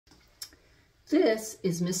This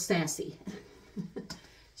is Miss Sassy.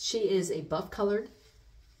 She is a buff-colored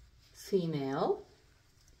female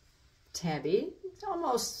tabby,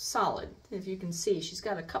 almost solid. If you can see, she's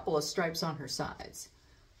got a couple of stripes on her sides,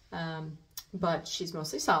 but she's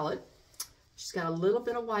mostly solid. She's got a little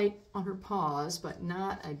bit of white on her paws, but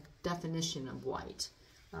not a definition of white,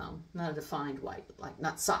 not a defined white, like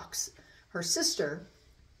not socks. Her sister,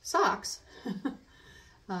 Socks,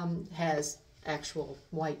 has actual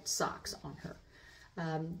white socks on her.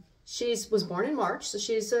 She was born in March, so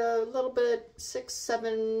she's a little bit 6,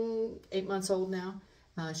 7, 8 months old now.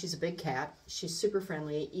 She's a big cat. She's super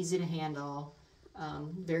friendly, easy to handle,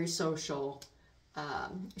 very social.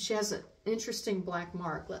 She has an interesting black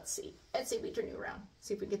mark. Let's see if we turn you around.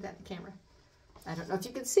 See if we get that in the camera. I don't know if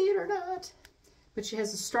you can see it or not, but she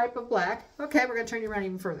has a stripe of black. Okay, we're gonna turn you around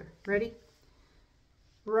even further. Ready?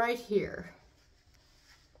 Right here.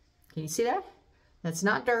 Can you see that? That's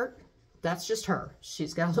not dirt. That's just her.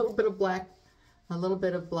 She's got a little bit of black,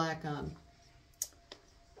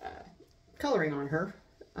 coloring on her.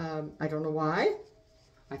 I don't know why.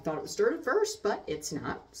 I thought it was dirt at first, but it's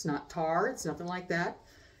not. It's not tar. It's nothing like that.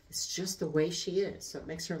 It's just the way she is. So it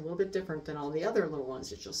makes her a little bit different than all the other little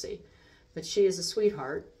ones that you'll see. But she is a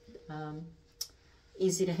sweetheart.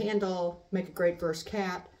 Easy to handle. Make a great first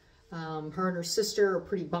cat. Her and her sister are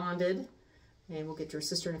pretty bonded. And we'll get to her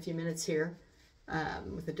sister in a few minutes here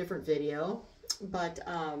with a different video. But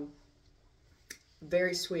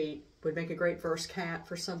very sweet. Would make a great first cat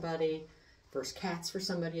for somebody. First cats for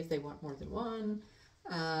somebody if they want more than one.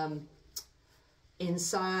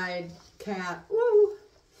 Inside cat. Woo!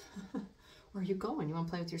 Where are you going? You want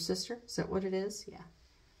to play with your sister? Is that what it is? Yeah.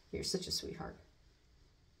 You're such a sweetheart.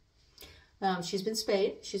 She's been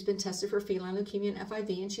spayed. She's been tested for feline leukemia and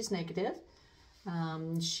FIV, and she's negative.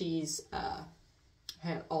 She's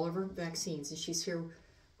had all of her vaccines, and she's here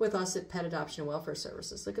with us at Pet Adoption and Welfare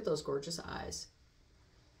Services. Look at those gorgeous eyes.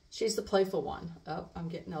 She's the playful one. Oh, I'm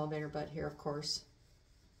getting elevator butt here, of course.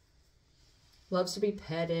 Loves to be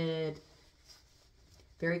petted.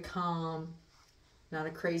 Very calm. Not a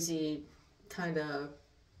crazy kind of,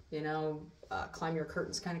 you know, climb your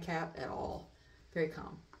curtains kind of cat at all. Very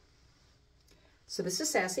calm. So this is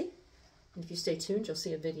Sassy. And if you stay tuned, you'll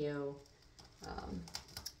see a video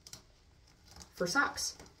for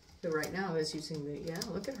Socks, who right now is using the, yeah,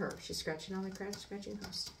 look at her. She's scratching on the scratching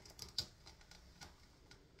house.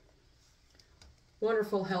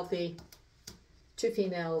 Wonderful, healthy, 2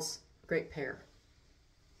 females, great pair.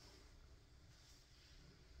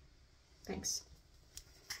 Thanks.